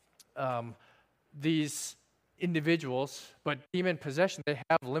these individuals. But demon possession, they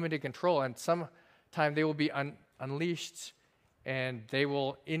have limited control, and sometime they will be unleashed, and they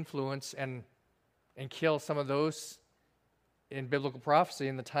will influence and kill some of those in biblical prophecy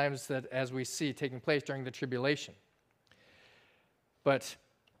in the times that, as we see, taking place during the tribulation. But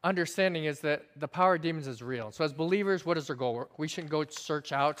understanding is that the power of demons is real. So as believers, what is our goal? We shouldn't go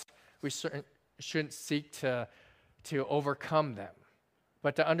search out. We shouldn't seek to overcome them.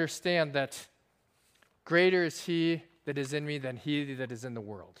 But to understand that greater is he that is in me than he that is in the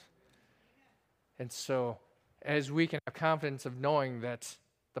world. And so as we can have confidence of knowing that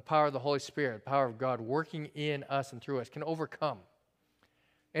the power of the Holy Spirit, the power of God working in us and through us can overcome.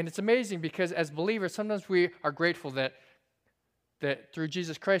 And it's amazing because as believers, sometimes we are grateful that through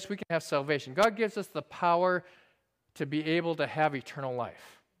Jesus Christ we can have salvation. God gives us the power to be able to have eternal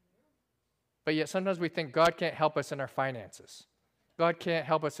life. But yet sometimes we think God can't help us in our finances. God can't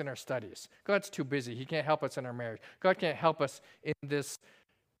help us in our studies. God's too busy. He can't help us in our marriage. God can't help us in this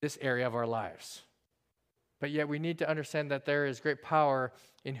area of our lives. But yet we need to understand that there is great power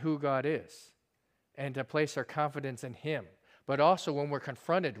in who God is and to place our confidence in him. But also when we're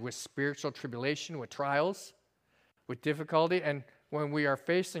confronted with spiritual tribulation, with trials, with difficulty, and when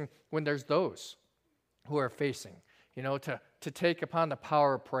there's those who are facing, to take upon the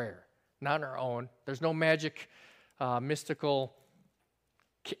power of prayer, not on our own. There's no magic, mystical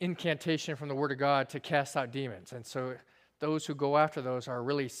incantation from the Word of God to cast out demons. And so those who go after those are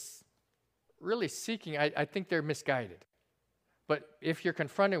really seeking, I think they're misguided. But if you're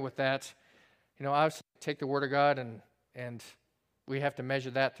confronted with that, obviously take the Word of God and we have to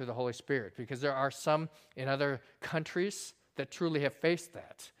measure that through the Holy Spirit, because there are some in other countries that truly have faced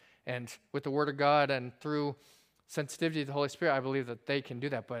that. And with the Word of God and through sensitivity to the Holy Spirit, I believe that they can do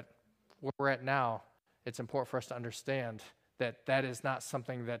that. But where we're at now, it's important for us to understand that that is not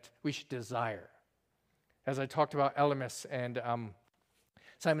something that we should desire. As I talked about Elymas and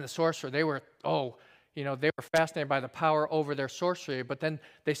Simon the sorcerer, they were fascinated by the power over their sorcery, but then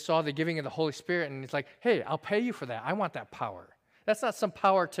they saw the giving of the Holy Spirit, and it's like, hey, I'll pay you for that. I want that power. That's not some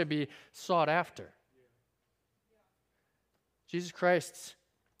power to be sought after. Jesus Christ,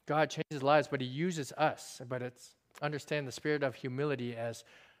 God changes lives, but he uses us. But it's understand the spirit of humility as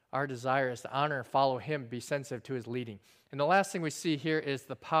our desire is to honor and follow him, be sensitive to his leading. And the last thing we see here is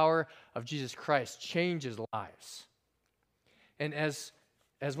the power of Jesus Christ changes lives. And as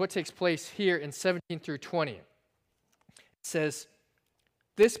what takes place here in 17 through 20, it says,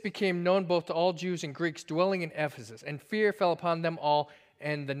 "This became known both to all Jews and Greeks dwelling in Ephesus, and fear fell upon them all,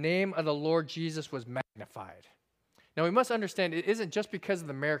 and the name of the Lord Jesus was magnified." Now we must understand it isn't just because of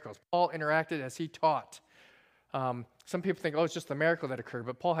the miracles. Paul interacted as he taught. Some people think, it's just the miracle that occurred,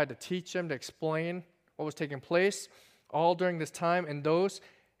 but Paul had to teach them, to explain what was taking place all during this time, and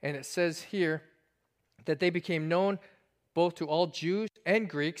it says here that they became known both to all Jews and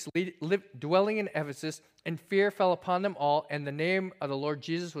Greeks dwelling in Ephesus, and fear fell upon them all, and the name of the Lord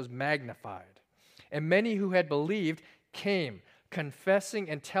Jesus was magnified. And many who had believed came, confessing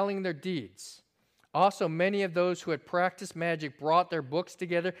and telling their deeds. Also, many of those who had practiced magic brought their books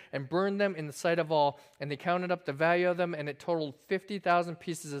together and burned them in the sight of all, and they counted up the value of them, and it totaled 50,000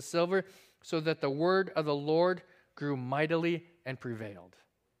 pieces of silver, so that the word of the Lord grew mightily and prevailed.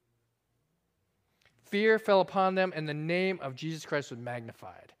 Fear fell upon them, and the name of Jesus Christ was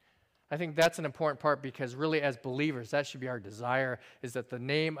magnified. I think that's an important part, because really as believers, that should be our desire, is that the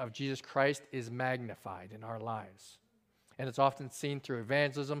name of Jesus Christ is magnified in our lives. And it's often seen through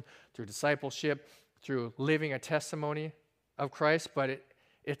evangelism, through discipleship, through living a testimony of Christ, but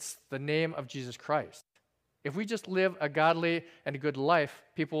it's the name of Jesus Christ. If we just live a godly and a good life,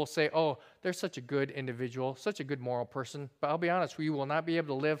 people will say, they're such a good individual, such a good moral person. But I'll be honest, we will not be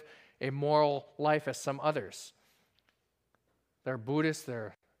able to live a moral life as some others. There are Buddhists,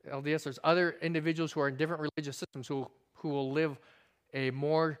 there are LDS, there's other individuals who are in different religious systems who will live a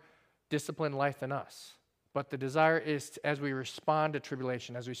more disciplined life than us. But the desire is as we respond to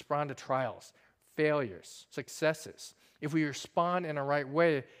tribulation, as we respond to trials, failures, successes, if we respond in a right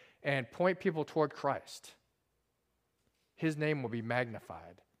way and point people toward Christ, his name will be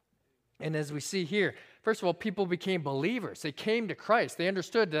magnified. And as we see here, first of all, people became believers. They came to Christ. They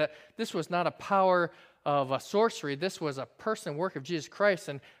understood that this was not a power of a sorcery. This was a person work of Jesus Christ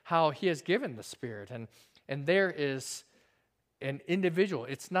and how he has given the Spirit. And there is an individual.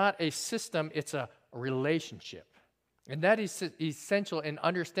 It's not a system, it's a relationship. And that is essential in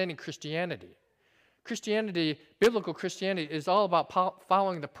understanding Christianity. Christianity, biblical Christianity, is all about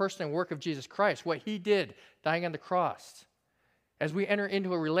following the person and work of Jesus Christ, what he did, dying on the cross. As we enter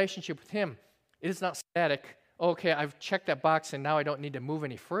into a relationship with him, it is not static. Okay, I've checked that box and now I don't need to move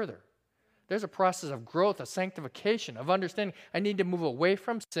any further. There's a process of growth, of sanctification, of understanding I need to move away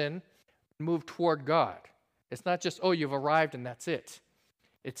from sin and move toward God. It's not just, oh, you've arrived and that's it.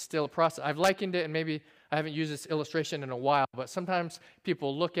 It's still a process. I've likened it, and maybe I haven't used this illustration in a while, but sometimes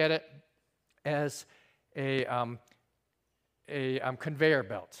people look at it as a conveyor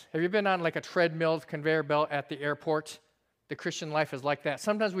belt. Have you been on like a treadmill conveyor belt at the airport? The Christian life is like that.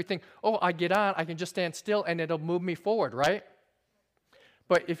 Sometimes we think, oh, I get on, I can just stand still, and it'll move me forward, right?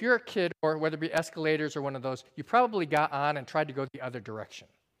 But if you're a kid, or whether it be escalators or one of those, you probably got on and tried to go the other direction.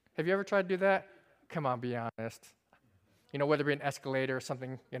 Have you ever tried to do that? Come on, be honest. Whether it be an escalator or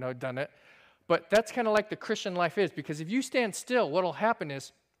something, done it. But that's kind of like the Christian life is, because if you stand still, what will happen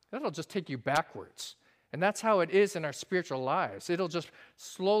is that'll just take you backwards. And that's how it is in our spiritual lives. It'll just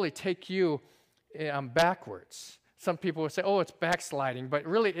slowly take you backwards. Some people will say, oh, it's backsliding, but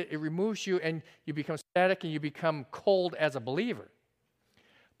really it removes you and you become static and you become cold as a believer.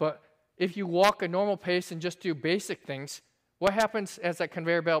 But if you walk a normal pace and just do basic things, what happens as that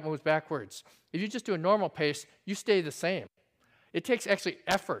conveyor belt moves backwards? If you just do a normal pace, you stay the same. It takes actually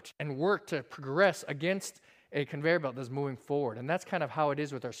effort and work to progress against a conveyor belt that's moving forward. And that's kind of how it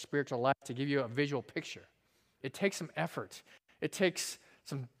is with our spiritual life, to give you a visual picture. It takes some effort. It takes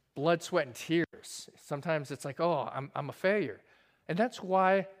some blood, sweat, and tears. Sometimes it's like, oh, I'm a failure. And that's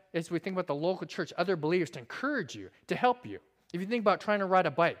why, as we think about the local church, other believers to encourage you, to help you. If you think about trying to ride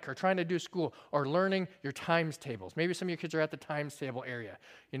a bike or trying to do school or learning your times tables, maybe some of your kids are at the times table area.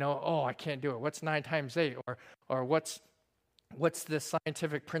 Oh, I can't do it. What's 9 times 8? Or what's this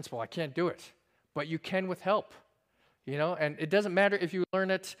scientific principle? I can't do it. But you can with help. And it doesn't matter if you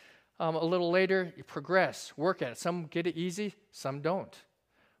learn it a little later, you progress, work at it. Some get it easy, some don't.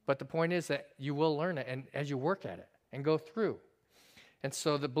 But the point is that you will learn it and as you work at it and go through. And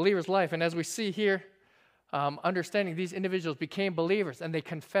so the believer's life, and as we see here, understanding these individuals became believers and they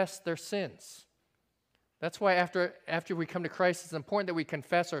confessed their sins. That's why after we come to Christ, it's important that we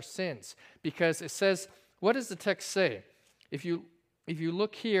confess our sins, because it says, what does the text say? If you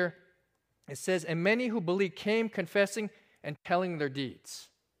look here, it says, and many who believed came confessing and telling their deeds.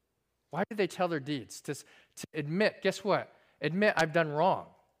 Why did they tell their deeds? To admit, guess what? Admit I've done wrong.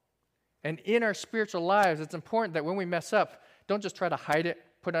 And in our spiritual lives, it's important that when we mess up, don't just try to hide it,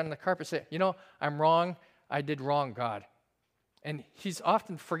 put it on the carpet, say, I'm wrong. I did wrong, God. And he's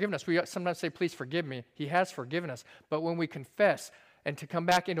often forgiven us. We sometimes say, please forgive me. He has forgiven us. But when we confess and to come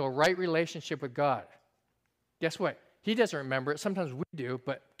back into a right relationship with God, guess what? He doesn't remember it. Sometimes we do.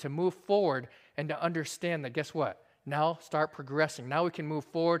 But to move forward and to understand that, guess what? Now start progressing. Now we can move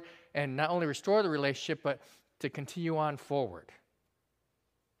forward and not only restore the relationship, but to continue on forward.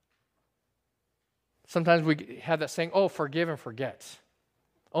 Sometimes we have that saying, oh, forgive and forget.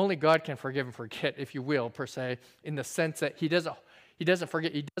 Only God can forgive and forget, if you will, per se, in the sense that he doesn't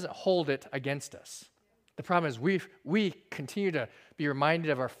forget, he doesn't hold it against us. The problem is we continue to be reminded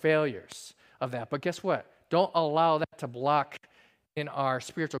of our failures of that. But guess what? Don't allow that to block in our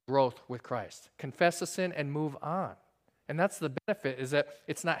spiritual growth with Christ. Confess the sin and move on. And that's the benefit, is that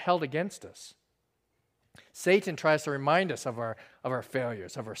it's not held against us. Satan tries to remind us of our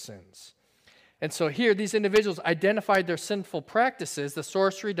failures, of our sins. And so here, these individuals identified their sinful practices, the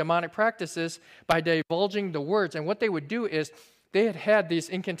sorcery, demonic practices, by divulging the words. And what they would do is they had these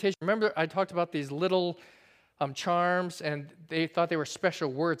incantations. Remember, I talked about these little charms, and they thought they were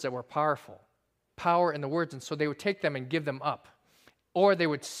special words that were powerful. Power in the words, and so they would take them and give them up. Or they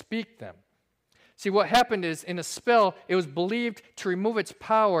would speak them. See, what happened is, in a spell, it was believed to remove its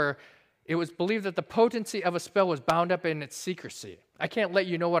power. It was believed that the potency of a spell was bound up in its secrecy. I can't let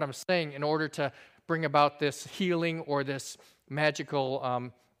you know what I'm saying in order to bring about this healing or this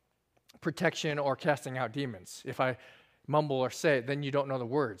magical protection or casting out demons. If I mumble or say it, then you don't know the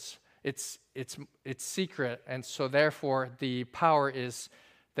words. It's secret, and so therefore the power is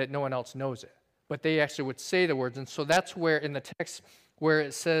that no one else knows it. But they actually would say the words, and so that's where in the text where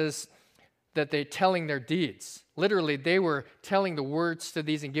it says that they telling their deeds. Literally, they were telling the words to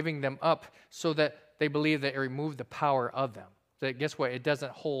these and giving them up so that they believed that it removed the power of them. That guess what? It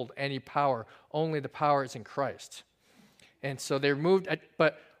doesn't hold any power. Only the power is in Christ. And so they removed,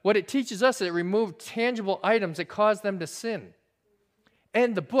 but what it teaches us is it removed tangible items that caused them to sin.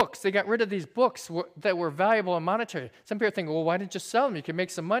 And the books, they got rid of these books that were valuable and monetary. Some people think, well, why didn't you sell them? You can make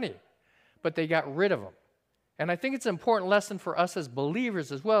some money. But they got rid of them. And I think it's an important lesson for us as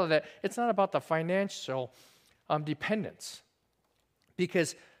believers as well, that it's not about the financial dependence.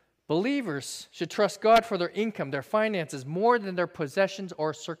 Because believers should trust God for their income, their finances, more than their possessions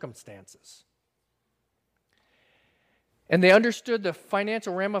or circumstances. And they understood the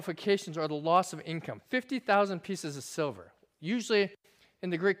financial ramifications or the loss of income. 50,000 pieces of silver. Usually, in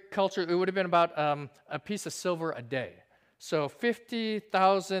the Greek culture, it would have been about a piece of silver a day. So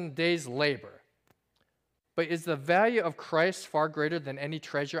 50,000 days' labor. But is the value of Christ far greater than any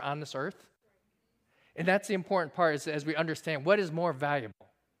treasure on this earth? And that's the important part, is as we understand what is more valuable.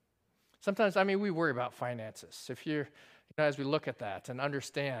 Sometimes, we worry about finances. As we look at that and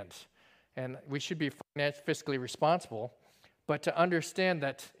understand, and we should be fiscally responsible, but to understand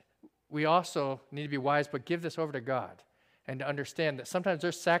that we also need to be wise, but give this over to God. And to understand that sometimes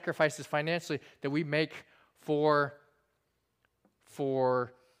there's sacrifices financially that we make for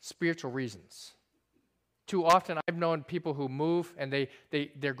spiritual reasons. Too often I've known people who move and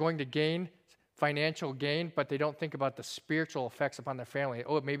they're going to gain financial gain, but they don't think about the spiritual effects upon their family.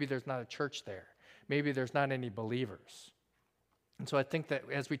 Oh, maybe there's not a church there. Maybe there's not any believers. And so I think that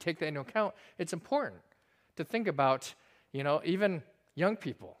as we take that into account, it's important to think about, even young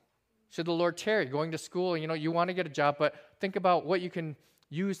people. Should the Lord tarry, going to school, you want to get a job, but think about what you can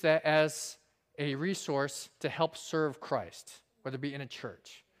use that as a resource to help serve Christ, whether it be in a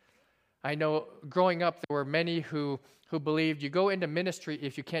church. I know growing up, there were many who believed you go into ministry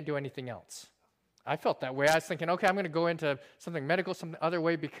if you can't do anything else. I felt that way. I was thinking, okay, I'm going to go into something medical, some other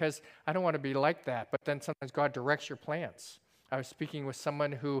way, because I don't want to be like that. But then sometimes God directs your plans. I was speaking with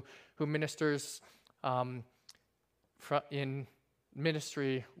someone who ministers in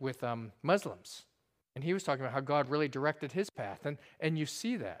ministry with Muslims. And he was talking about how God really directed his path. And you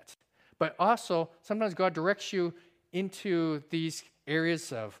see that. But also, sometimes God directs you into these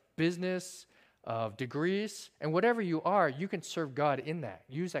areas of business, of degrees, and whatever you are, you can serve God in that.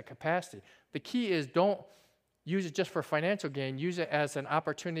 Use that capacity. The key is don't use it just for financial gain. Use it as an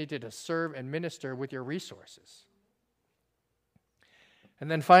opportunity to serve and minister with your resources.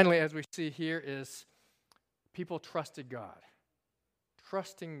 And then finally, as we see here, is people trusted God.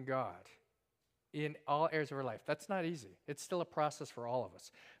 Trusting God in all areas of our life. That's not easy. It's still a process for all of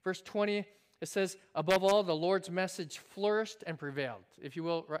us. Verse 20, it says, above all, the Lord's message flourished and prevailed. If you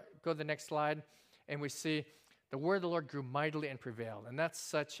will, go to the next slide, and we see the word of the Lord grew mightily and prevailed. And that's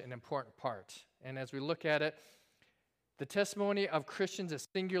such an important part. And as we look at it, the testimony of Christians is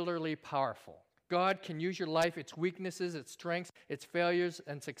singularly powerful. God can use your life, its weaknesses, its strengths, its failures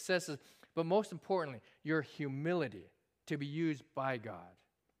and successes, but most importantly, your humility to be used by God.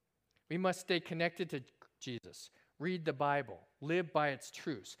 We must stay connected to Jesus, read the Bible, live by its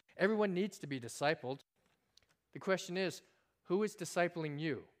truths. Everyone needs to be discipled. The question is, who is discipling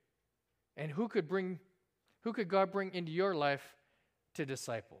you? And who could God bring into your life to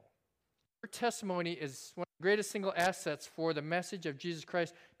disciple? Your testimony is one of the greatest single assets for the message of Jesus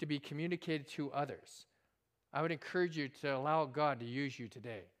Christ to be communicated to others. I would encourage you to allow God to use you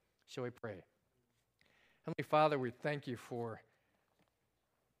today. Shall we pray? Heavenly Father, we thank you for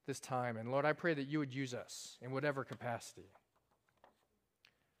this time. And Lord, I pray that you would use us in whatever capacity.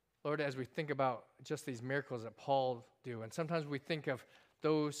 Lord, as we think about just these miracles that Paul do, and sometimes we think of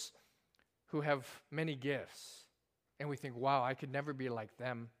those who have many gifts, and we think, wow, I could never be like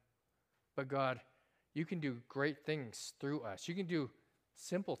them. But God, you can do great things through us. You can do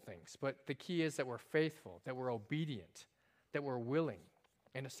simple things, but the key is that we're faithful, that we're obedient, that we're willing,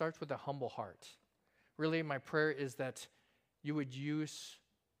 and it starts with a humble heart. Really, my prayer is that you would use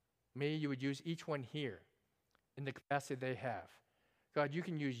me, you would use each one here in the capacity they have. God, you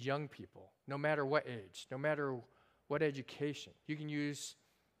can use young people, no matter what age, no matter what education. You can use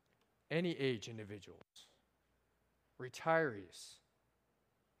any age individuals, retirees.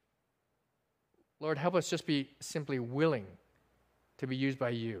 Lord, help us just be simply willing to be used by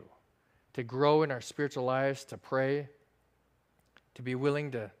you, to grow in our spiritual lives, to pray, to be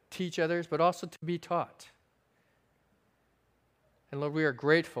willing to teach others, but also to be taught. And Lord, we are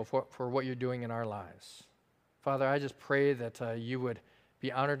grateful for what you're doing in our lives. Father, I just pray that you would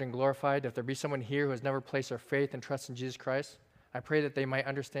be honored and glorified. If there be someone here who has never placed their faith and trust in Jesus Christ, I pray that they might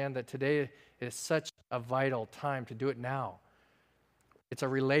understand that today is such a vital time to do it now. It's a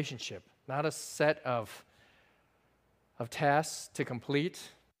relationship, not a set of tasks to complete,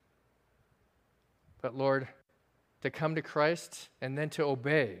 but Lord, to come to Christ and then to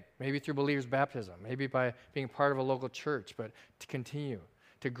obey, maybe through believers' baptism, maybe by being part of a local church, but to continue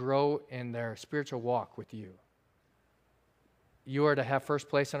to grow in their spiritual walk with you. You are to have first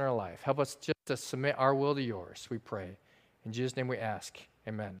place in our life. Help us just to submit our will to yours, we pray. In Jesus' name we ask,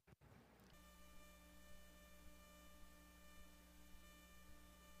 amen.